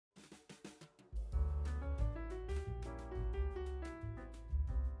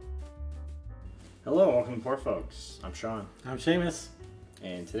Hello, welcome to Poor Folks. I'm Sean. I'm Seamus.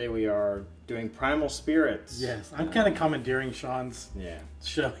 And today we are doing Primal Spirits. Yes, I'm kind of commandeering Sean's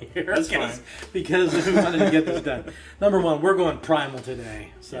show here. That's fine. Because we wanted to get this done. Number one, we're going primal today.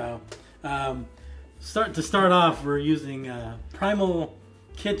 So, to start off, we're using Primal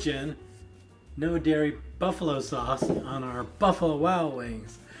Kitchen no dairy buffalo sauce on our Buffalo Wild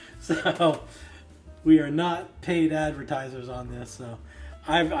Wings. So, we are not paid advertisers on this. So,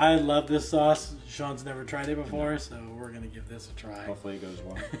 I love this sauce. Sean's never tried it before, so we're going to give this a try. Hopefully it goes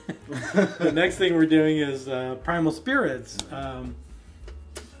well. The next thing we're doing is Primal Spirits. I'm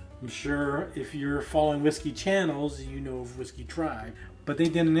sure if you're following whiskey channels, you know of Whiskey Tribe. But they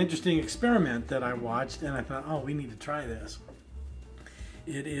did an interesting experiment that I watched, and I thought, oh, we need to try this.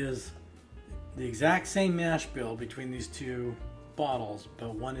 It is the exact same mash bill between these two bottles,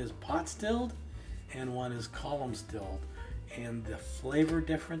 but one is pot stilled and one is column stilled. And the flavor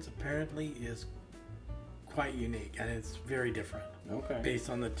difference apparently is quite unique, and it's very different based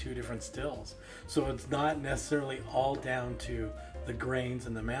on the two different stills. So it's not necessarily all down to the grains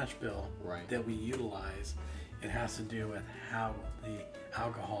and the mash bill that we utilize. It has to do with how the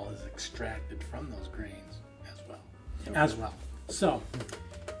alcohol is extracted from those grains as well. So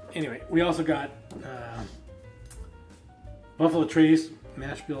anyway, we also got Buffalo Trace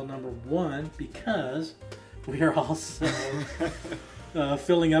mash bill number 1 because we are also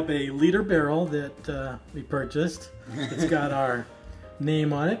filling up a liter barrel that we purchased. It's got our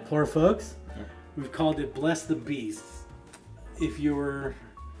name on it, Poor Folks. We've called it Bless the Beasts. If you were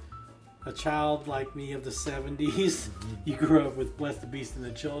a child like me of the 70s, you grew up with Bless the Beast and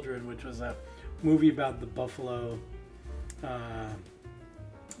the Children, which was a movie about the buffalo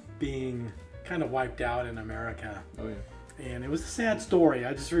being kind of wiped out in America. Oh, yeah. And it was a sad story.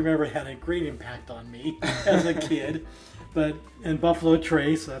 I just remember it had a great impact on me as a kid. And Buffalo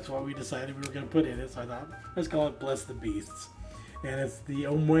Trace, that's what we decided we were going to put in it. So I thought, let's call it Bless the Beasts. And it's the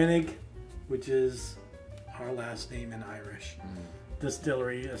Omwenig, which is our last name in Irish.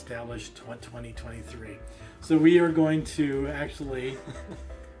 Distillery established 2023. So we are going to actually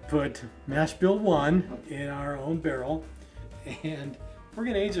put mash bill 1 in our own barrel. And we're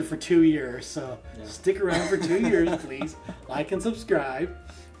going to age it for 2 years, so stick around for 2 years, please. Like and subscribe.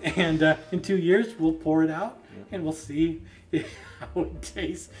 And in 2 years, we'll pour it out, and we'll see how it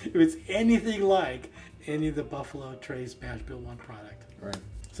tastes. If it's anything like any of the Buffalo Trace Mash Bill 1 product. Right.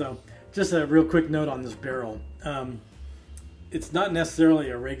 So just a real quick note on this barrel. It's not necessarily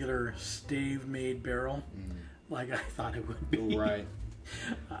a regular stave-made barrel like I thought it would be. Right.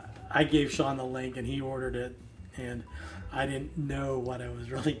 I gave Sean the link, and he ordered it, and I didn't know what I was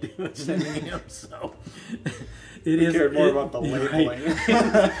really doing sending him, so it cared more about the labeling.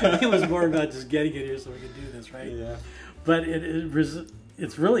 Right. It was more about just getting it here so we could do this, right? Yeah. But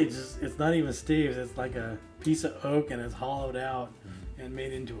it's really just, it's not even staved. It's like a piece of oak, and it's hollowed out and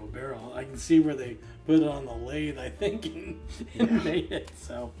made into a barrel. I can see where they put it on the lathe, I think, and made it.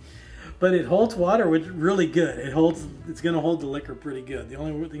 So, but it holds water, which is really good. It's going to hold the liquor pretty good. The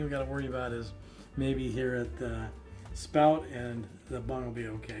only thing we got to worry about is maybe here at the spout, and the bung will be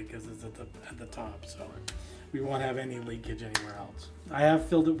okay because it's at the top, so we won't have any leakage anywhere else. I have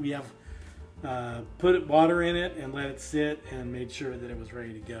filled it. We have put water in it and let it sit and made sure that it was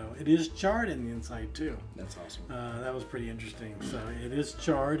ready to go. It is charred in the inside too. That's awesome. That was pretty interesting. So it is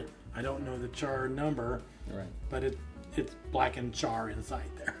charred. I don't know the char number, but it's blackened char inside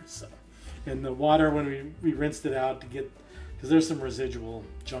there. So, and the water, when we rinsed it out to get, because there's some residual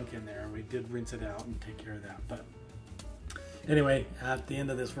junk in there, we did rinse it out and take care of that. But anyway, at the end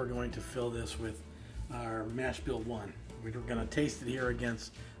of this, we're going to fill this with our mash bill 1. We're going to taste it here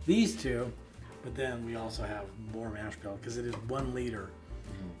against these two, but then we also have more mash bill because it is 1 liter.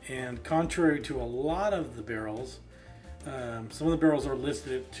 And contrary to a lot of the barrels, some of the barrels are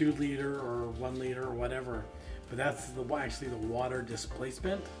listed at 2 liter or 1 liter or whatever, but that's actually the water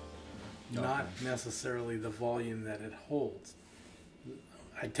displacement, not necessarily the volume that it holds.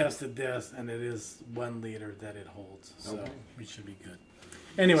 I tested this, and it is 1 liter that it holds, so we should be good.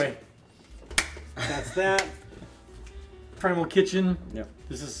 Anyway, that's that. Primal Kitchen. Yep.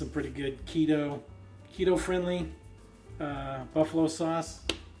 This is some pretty good keto-friendly buffalo sauce.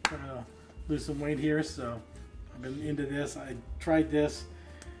 I'm gonna lose some weight here, so I've been into this. I tried this,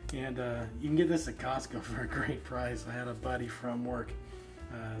 and you can get this at Costco for a great price. I had a buddy from work,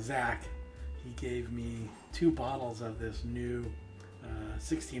 Zach. He gave me 2 bottles of this new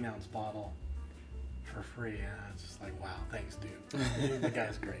 16-ounce bottle for free. And it's just like, wow, thanks, dude. The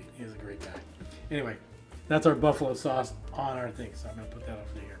guy's great. He's a great guy. Anyway, that's our buffalo sauce on our thing, so I'm going to put that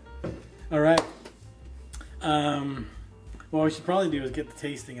over here. All right. What we should probably do is get the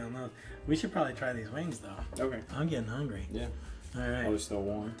tasting on those. We should probably try these wings, though. Okay. I'm getting hungry. Yeah. All right. Oh, it's still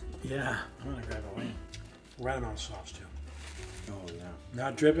warm? Yeah. I'm going to grab a wing. Right amount of sauce, too. Oh, yeah.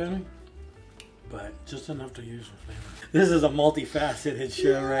 Not dripping, but just enough to use for flavor. This is a multifaceted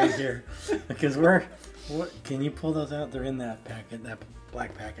show right here. Because can you pull those out? They're in that packet, that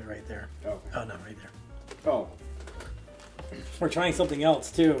black packet right there. Okay. Oh, no, right there. Oh. We're trying something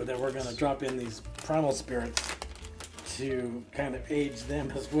else, too, that we're going to drop in these Primal Spirits to kind of age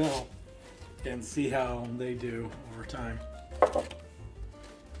them as well and see how they do over time.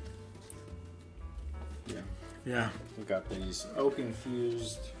 Yeah. Yeah. We've got these oak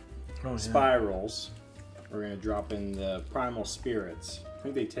infused Oh, yeah. spirals. We're going to drop in the Primal Spirits. I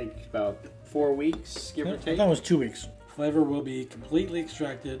think they take about 4 weeks, give or I take. thought it was 2 weeks. Flavor will be completely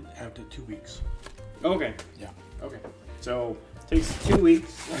extracted after 2 weeks. Okay. Yeah. Okay. So, it takes 2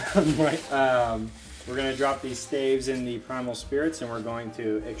 weeks. Right. We're going to drop these staves in the Primal Spirits, and we're going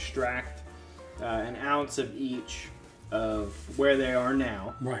to extract an ounce of each of where they are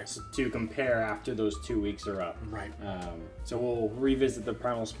now, Right. to compare after those 2 weeks are up. Right. So we'll revisit the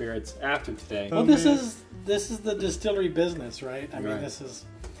Primal Spirits after today. Well, this is the distillery business, right? I mean, Right. this is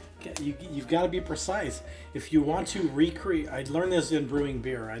you've got to be precise if you want to recreate. I learned this in brewing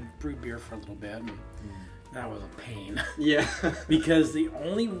beer. I brewed beer for a little bit, and that was a pain. Yeah. Because the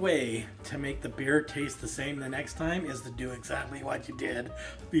only way to make the beer taste the same the next time is to do exactly what you did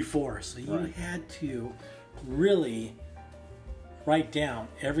before. So you Right. had to really write down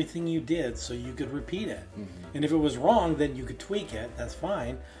everything you did so you could repeat it. And if it was wrong, then you could tweak it. That's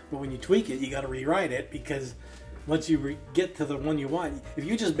fine. But when you tweak it, you got to rewrite it, because once you get to the one you want, if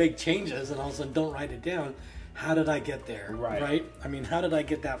you just make changes and all of a sudden don't write it down, how did I get there? Right. I mean, how did I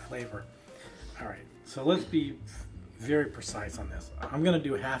get that flavor? All right. So let's be very precise on this. I'm going to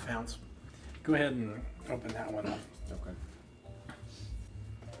do a ½ ounce. Go ahead and open that one up. Okay.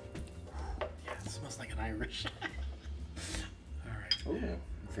 Yeah, it smells like an Irish. All right. Oh,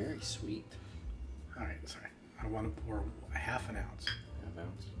 very sweet. All right, sorry. I want to pour a ½ ounce. Half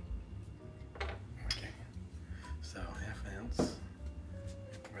ounce. Okay. So ½ ounce.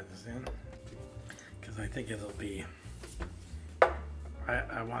 Pour this in, because I think it'll be.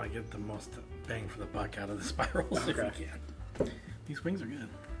 I want to get the most bang for the buck out of the spirals if we can. These wings are good.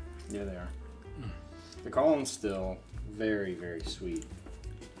 Yeah, they are. The column's still very, very sweet.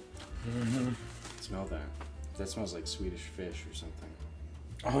 Smell that. That smells like Swedish fish or something.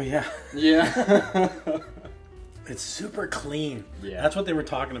 Oh yeah. Yeah. It's super clean. Yeah. That's what they were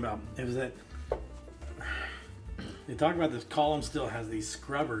talking about. It was that they talk about this column still has these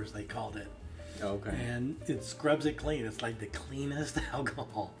scrubbers, they called it. Okay. And it scrubs it clean. It's like the cleanest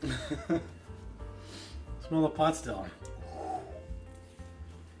alcohol. Smell the pot still.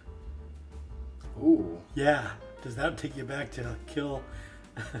 Ooh. Yeah. Does that take you back to kill?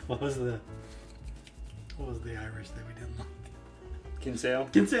 What was the Irish that we didn't like? Kinsale?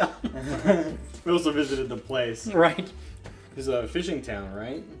 Kinsale. We also visited the place. Right. It's a fishing town,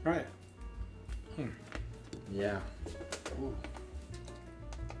 right? Right. Yeah. Ooh.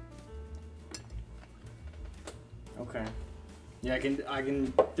 Okay. Yeah, I can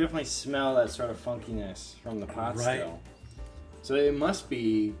definitely smell that sort of funkiness from the pot Right. still. So it must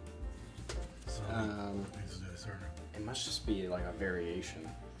be. So, let's do this order. It must just be like a variation.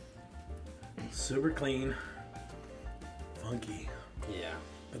 Super clean. Funky. Yeah.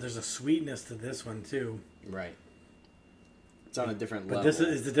 But there's a sweetness to this one too. Right. It's on a different But level. this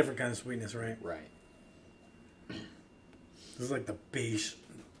is a different kind of sweetness, right? Right. This is like the base,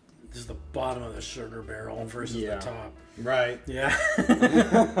 just the bottom of the sugar barrel versus Yeah. the top. Right. Yeah.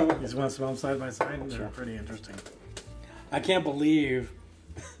 You just want to smell them side by side? They're Sure. pretty interesting. I can't believe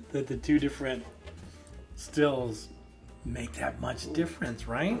that the two different stills make that much difference,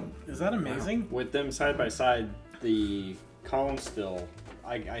 right? Is that amazing? With them side by side, the column still,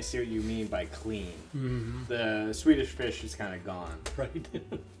 I see what you mean by clean. Mm-hmm. The Swedish fish is kind of gone. Right.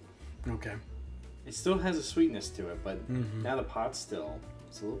 Okay. It still has a sweetness to it, but Mhm. now the pot's still,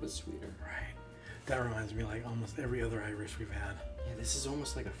 it's a little bit sweeter. Right. That reminds me like almost every other Irish we've had. Yeah, this is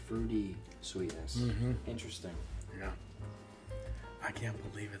almost like a fruity sweetness. Mm-hmm. Interesting. Yeah. I can't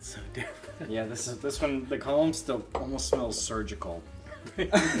believe it's so different. Yeah, this one, the column still almost smells surgical.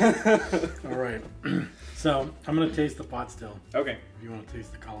 All right. So I'm going to taste the pot still. Okay. If you want to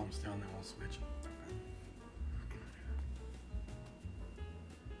taste the column still, and then we'll switch.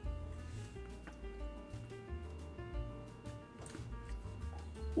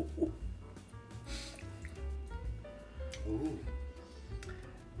 Ooh.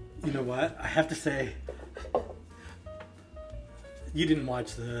 You know what? I have to say, you didn't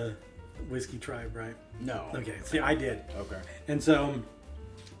watch the Whiskey Tribe, right? No. Okay. See, I did. Okay. And so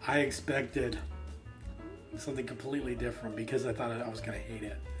I expected something completely different because I thought I was going to hate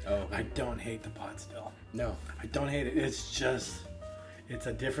it. Oh. Okay. I don't hate the pot still. No. I don't hate it. It's just, it's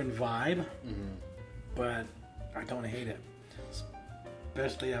a different vibe, but I don't hate it.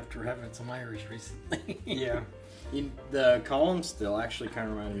 Especially after having some Irish recently. Yeah. The column still actually kind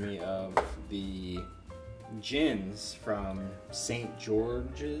of reminded me of the gins from St.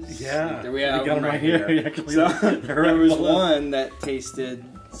 George's. Yeah. We got them right here. Actually, so there was one that tasted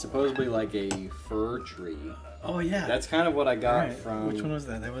supposedly like a fir tree. Oh, yeah. That's kind of what I got from... Which one was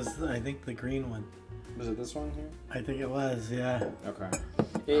that? That was, I think, the green one. Was it this one here? I think it was, yeah. Okay.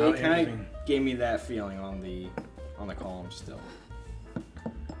 It kind of gave me that feeling on the column still.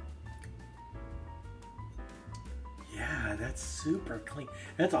 Yeah, that's super clean.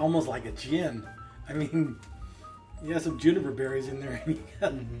 That's almost like a gin. I mean, you have some juniper berries in there and you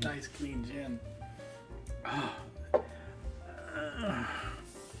got a nice clean gin. Oh.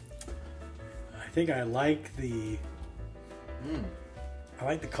 I think I like the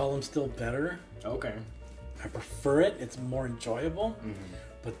column still better. Okay. I prefer it. It's more enjoyable.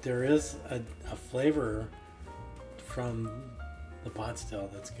 But there is a flavor from the pot still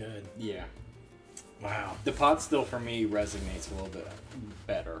that's good. Yeah. Wow. The pot still for me resonates a little bit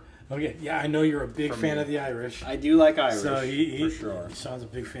better. Okay, yeah, I know you're a big fan of the Irish. I do like Irish, so for sure. Sean's a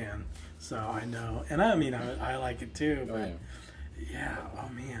big fan, so I know. And I mean, I like it too, but yeah, oh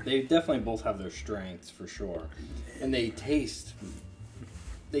man. They definitely both have their strengths, for sure. And they taste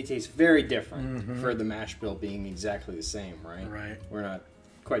very different for the mash bill being exactly the same, right? Right. We're not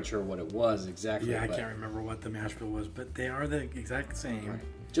quite sure what it was exactly. Yeah, I can't remember what the mash bill was, but they are the exact same. Right.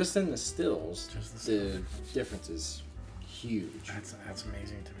 Just in the stills, the difference is huge. That's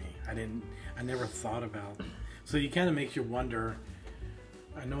amazing to me. I never thought about. So you kind of makes you wonder.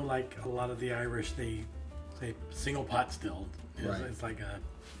 I know, like a lot of the Irish, they single pot still. It's like a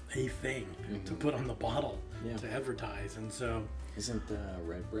thing to put on the bottle to advertise, and so. Isn't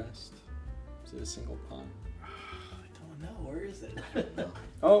Redbreast? Is it a single pot? I don't know. Where is it?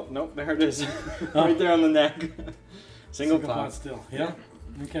 Oh no, there it is, right there on the neck. Single pot still. Yeah.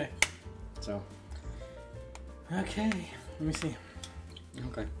 Okay. So. Okay. Let me see.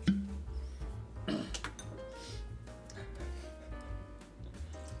 Okay.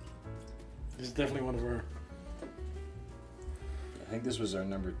 This is definitely one of our. I think this was our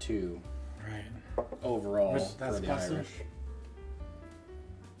number 2. Right. Overall that's for the Irish.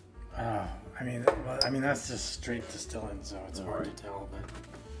 I mean that's just straight distilling, so it's hard to tell. But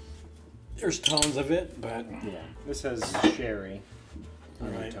there's tones of it, but yeah, this has sherry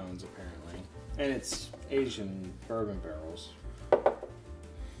tones apparently, and it's Asian bourbon barrels.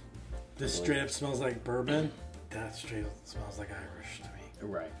 This straight up smells like bourbon. That straight up smells like Irish to me.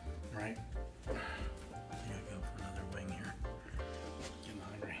 Right. Right. I think I'll go for another wing here. Getting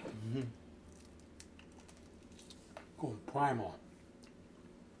hungry. Cool. Primal.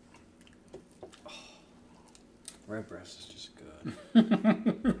 Redbreast is just good.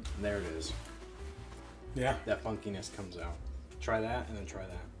 There it is. Yeah. That funkiness comes out. Try that and then try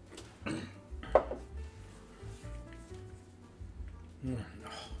that.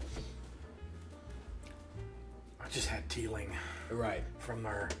 I just had Teeling. Right. From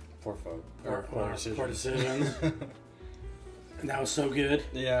our Poor folk. Poor Decisions. And that was so good.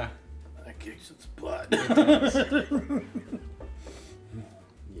 Yeah. That kicks its butt. Yeah,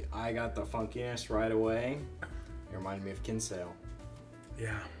 I got the funkiness right away. It reminded me of Kinsale.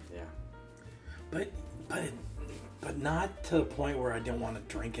 Yeah. Yeah. But not to the point where I didn't want to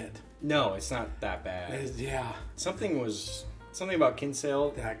drink it. No, it's not that bad. Yeah. Something about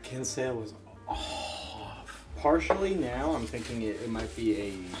Kinsale. That Kinsale was off. Partially now, I'm thinking it might be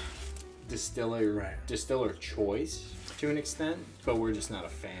a distiller choice to an extent, but we're just not a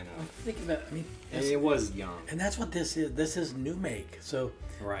fan of. Think of it. I mean, and it was young. And that's what this is. This is new make. So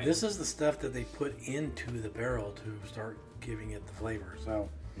this is the stuff that they put into the barrel to start giving it the flavor. So,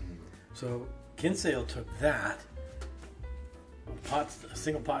 so Kinsale took that a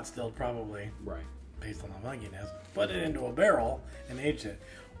single pot still probably based on the funkiness, put it into a barrel and aged it.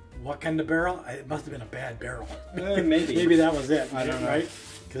 What kind of barrel? It must have been a bad barrel. Maybe that was it. I don't know. Right?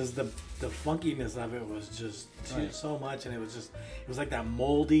 Because the funkiness of it was just so much, and it was like that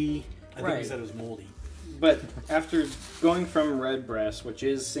moldy. I think you said it was moldy. But after going from Redbreast, which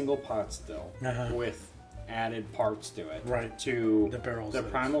is single pot still, with added parts to it, to the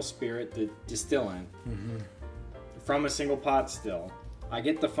Primal Spirit, the distillant, from a single pot still, I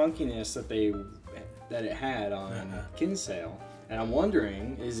get the funkiness that it had on Kinsale. And I'm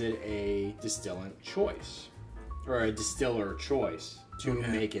wondering, is it a distillant choice? Or a distiller choice to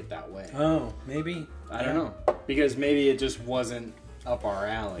make it that way. Oh, maybe. I don't know. Because maybe it just wasn't up our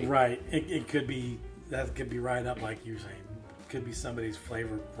alley. Right. It could be, that could be right up like you're saying. It could be somebody's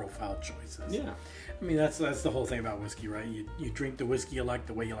flavor profile choices. Yeah. I mean, that's the whole thing about whiskey, right? You drink the whiskey you like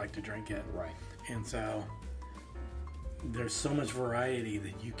the way you like to drink it. Right. And so there's so much variety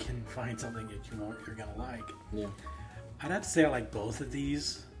that you can find something that you're going to like. Yeah. I'd have to say I like both of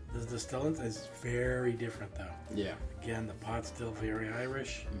these. The distillants is very different, though. Yeah. Again, the pot's still very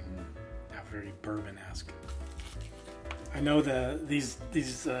Irish, not very bourbon-esque. I know that these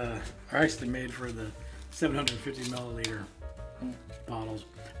are actually made for the 750 milliliter bottles,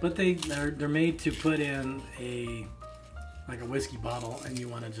 but they're made to put in a whiskey bottle, and you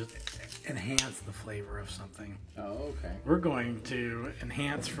want to just enhance the flavor of something. Oh, okay. We're going to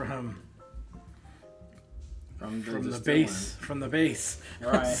enhance from the base.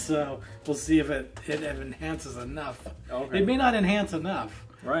 Right. So we'll see if it enhances enough. Okay. It may not enhance enough.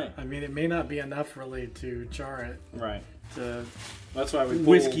 Right. I mean, it may not be enough really to char it. Right. To that's why we pulled,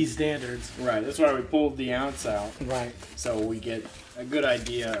 whiskey standards. Right. That's why we pulled the ounce out. Right. So we get a good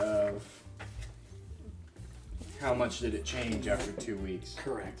idea of how much did it change after 2 weeks.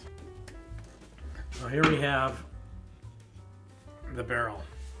 Correct. So here we have the barrel.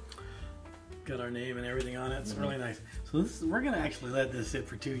 Got our name and everything on it. It's really nice. So we're going to actually let this sit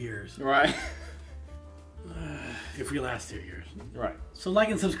for 2 years. Right. If we last 2 years. Right. So like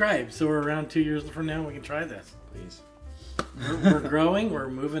and subscribe. So we're around 2 years from now. We can try this. Please. We're growing. We're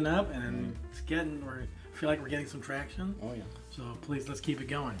moving up, and it's getting. I feel like we're getting some traction. Oh yeah. So please, let's keep it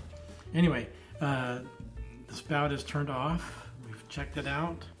going. Anyway, the spout is turned off. We've checked it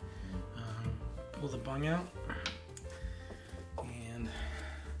out. Pull the bung out. And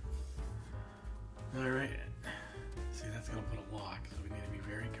all right. See, that's going to put a lock, so we need to be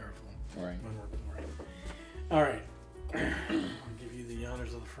very careful when we're pouring. All right. I'll give you the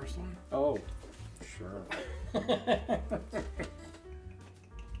honors of the first one. Oh, sure.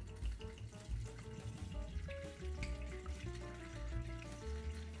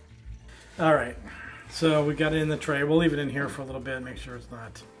 All right. So we got it in the tray. We'll leave it in here for a little bit, make sure it's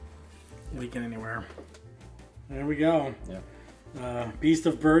not leaking anywhere. There we go. Yeah. Beast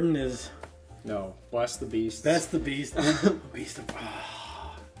of Burden is... No, Bless the Beast. That's the Beast. Beast of...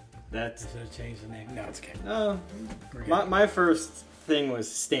 That's... Should have changed the name. No, it's okay. No. My first thing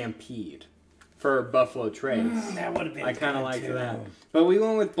was Stampede for Buffalo Trace. That would have been I kind of liked that. But we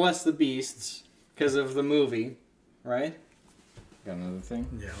went with Bless the Beasts because of the movie, right? Got another thing?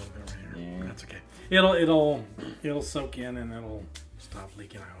 Yeah, a little bit right here. Yeah. That's okay. It'll soak in and it'll stop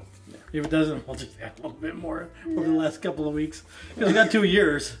leaking, I hope. Yeah. If it doesn't, we'll just add a little bit more over the last couple of weeks. Because we got 2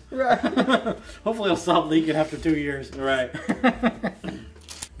 years. Right. Hopefully it'll stop leaking after 2 years. Right.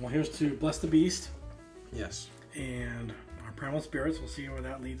 Well, here's to Bless the Beast. Yes. And our Primal Spirits. We'll see where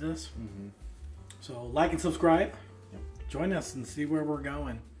that leads us. Mm-hmm. So like and subscribe. Yep. Join us and see where we're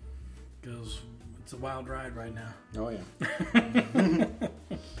going. Because it's a wild ride right now. Oh, yeah.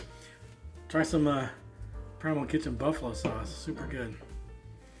 Try some Primal Kitchen buffalo sauce. Super good.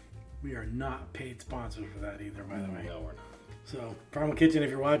 We are not paid sponsors for that either, by the way. No, we're not. So, Primal Kitchen,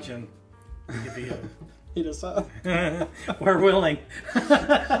 if you're watching, we could be Eat us up. we're willing.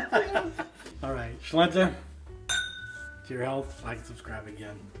 All right. Shalenta, to your health. Like and subscribe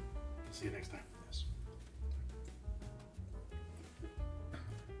again. See you next time. Yes.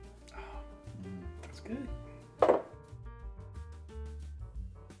 Oh, that's good.